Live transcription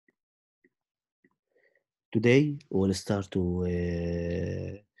Today we'll start to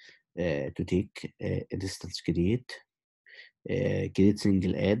take a distance create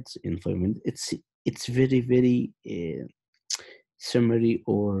single ads in 5 minutes. It's very summary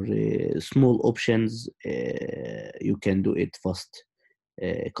or small options. You can do it fast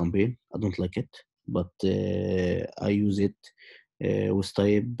campaign. I don't like it, but I use it with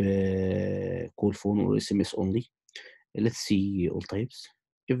type call phone or SMS only. Let's see all types.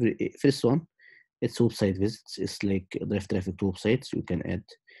 Every first one, it's website visits. It's like drive traffic to websites. You can add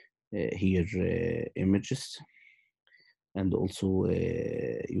here images, and also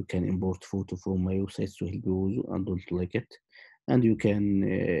you can import photo from my websites to help you and don't like it. And you can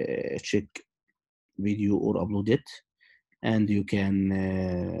check video or upload it, and you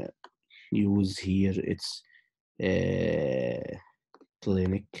can use here it's uh,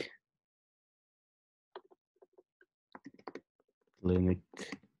 clinic clinic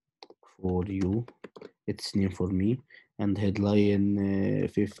for you. It's name for me, and headline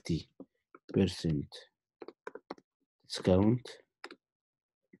 50% discount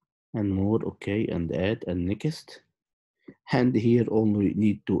and more. Okay, and add and next. And here only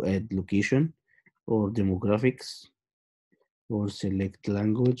need to add location or demographics or select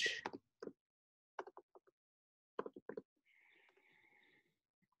language.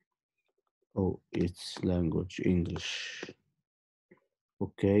 Oh, it's language English.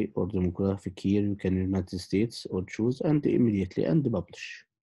 Okay, or demographic here you can United States or choose and immediately and publish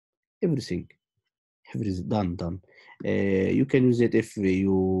everything. Everything done. You can use it if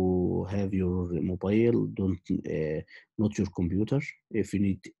you have your mobile, don't not your computer. If you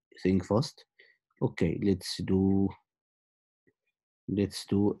need think fast. Okay, let's do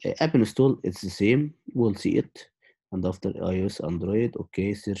app install. It's the same. We'll see it. And after iOS, Android.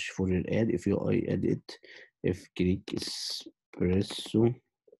 Okay, search for your ad. If you add it, if click espresso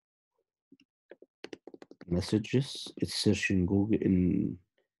messages, it's searching Google in.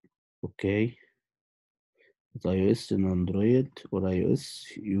 Okay, with iOS and Android or iOS,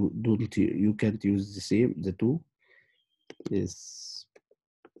 you can't use the same the two.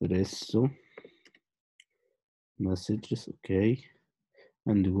 Espresso messages. Okay,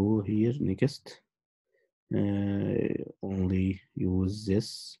 and go here next. Only use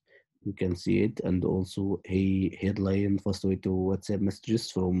this. You can see it, and also a headline fast way to WhatsApp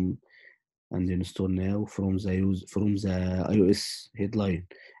messages from and install now from the iOS headline,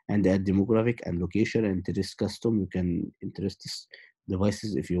 and add demographic and location and interest custom. You can interest this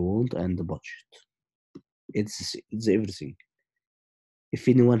devices if you want, and the budget. It's everything. If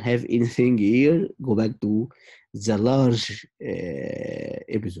anyone have anything here, go back to the large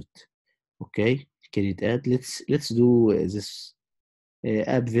episode. Okay, create ad. Let's do this.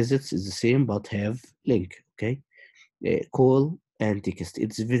 App visits is the same but have link. Okay, call and text.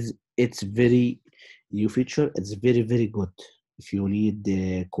 It's very new feature. It's very good. If you need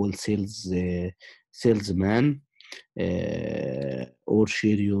call salesman or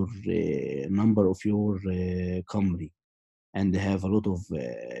share your number of your company, and have a lot of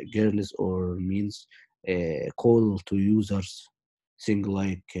girls or means call to users, thing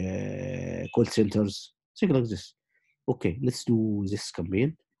like call centers, thing like this. Okay, let's do this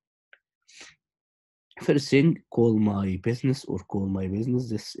campaign. First thing, call my business or call my business.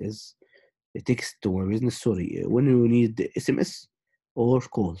 This is a text to my business. Sorry, when you need SMS or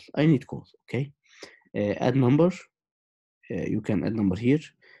call, I need call. Okay, add number. You can add number here,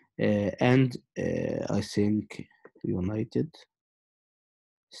 and I think United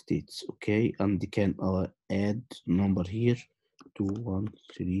States. Okay, and you can add number here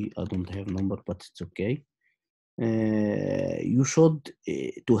 213. I don't have number, but it's okay. You should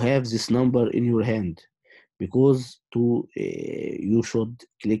to have this number in your hand, because to you should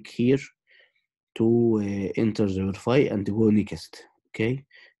click here to enter the verify and go next. Okay,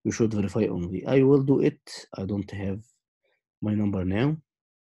 you should verify only. I will do it. I don't have my number now,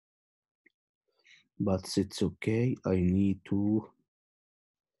 but it's okay. I need to.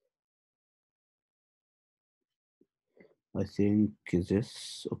 I think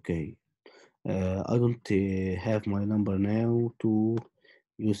this okay. I don't have my number now to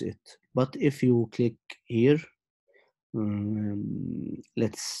use it. But if you click here,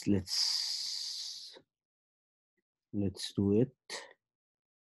 let's do it.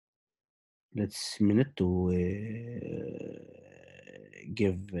 Let's minute to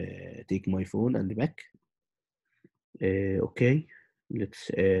give take my phone and back. Okay, let's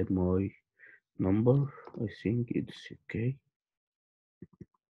add my number. I think it's okay.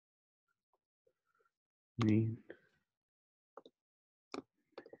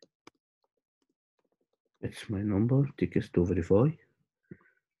 It's my number. Text to verify.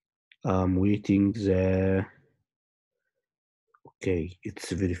 I'm waiting the. Okay,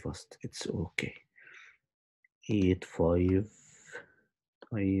 it's very fast. It's okay.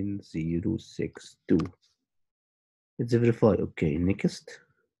 859062. It's verify. Okay, next.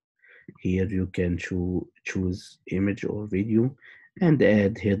 Here you can choose image or video and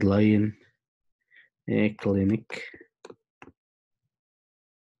add headline, clinic,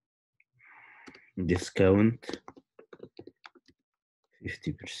 discount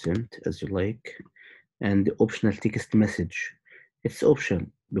 50% as you like, and optional text message. It's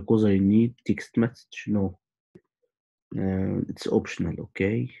option because I need text message. No, it's optional.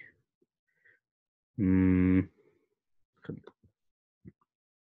 Okay. Mm,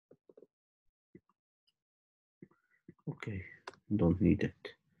 okay, don't need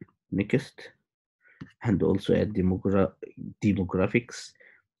it. Next, and also add demographics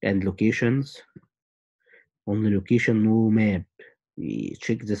and locations. Only location, no map. We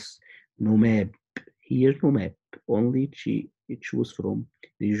check this. No map. Here, no map. Only choose from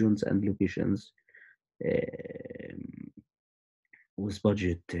regions and locations. Um, with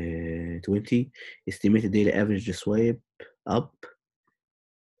budget 20. Estimated daily average swipe up.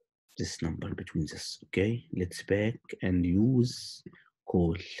 This number between this. Okay, let's back and use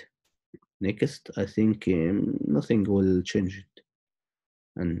call. Next, I think nothing will change it.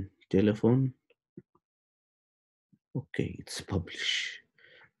 And telephone. Okay, it's publish.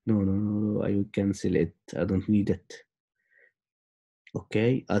 No, no, no, no, I will cancel it. I don't need it.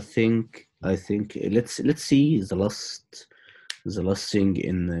 Okay, I think let's see the last thing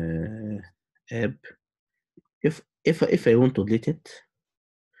in app. If I want to delete it,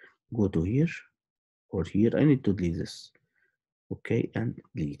 go to here or here. I need to delete this. Okay, and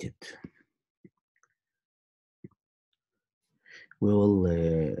delete it. We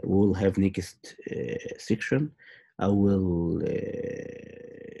will have next section. I will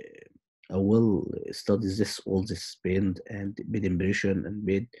uh, I will study this all this spend and bid impression and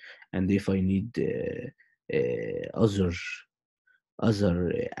bid, and if I need other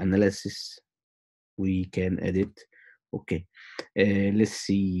analysis, we can edit. Okay, let's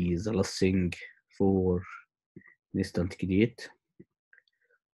see the last thing for instant create.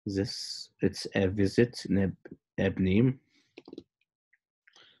 This it's a visit app name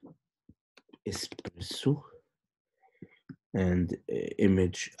espresso and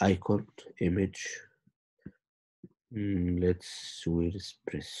image icon image. Let's wear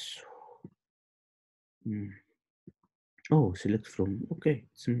espresso. Mm. Oh, select from. Okay,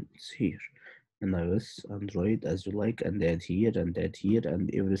 it's here. And iOS, Android, as you like, and add here and add here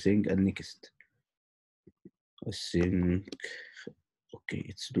and everything and next. I think. Okay,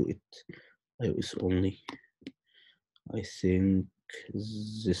 let's do it. iOS only. I think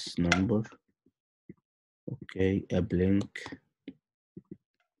this number. Okay, app link.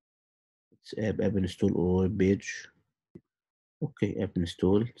 It's app install or web page. Okay, app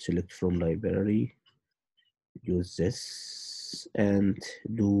install. Select from library. Use this and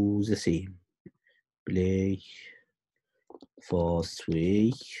do the same. Play fast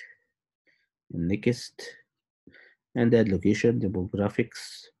way. Next, and add location,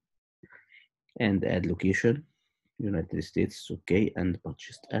 demographics, and add location, United States, okay, and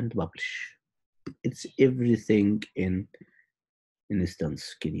budget and publish. It's everything in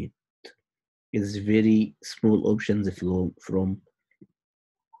instance create. It's very small options from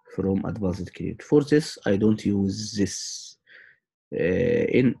advanced create. For this, I don't use this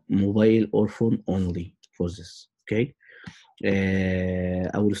in mobile or phone only for this. Okay,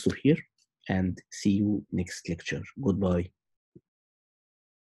 I will stop here and see you next lecture. Goodbye.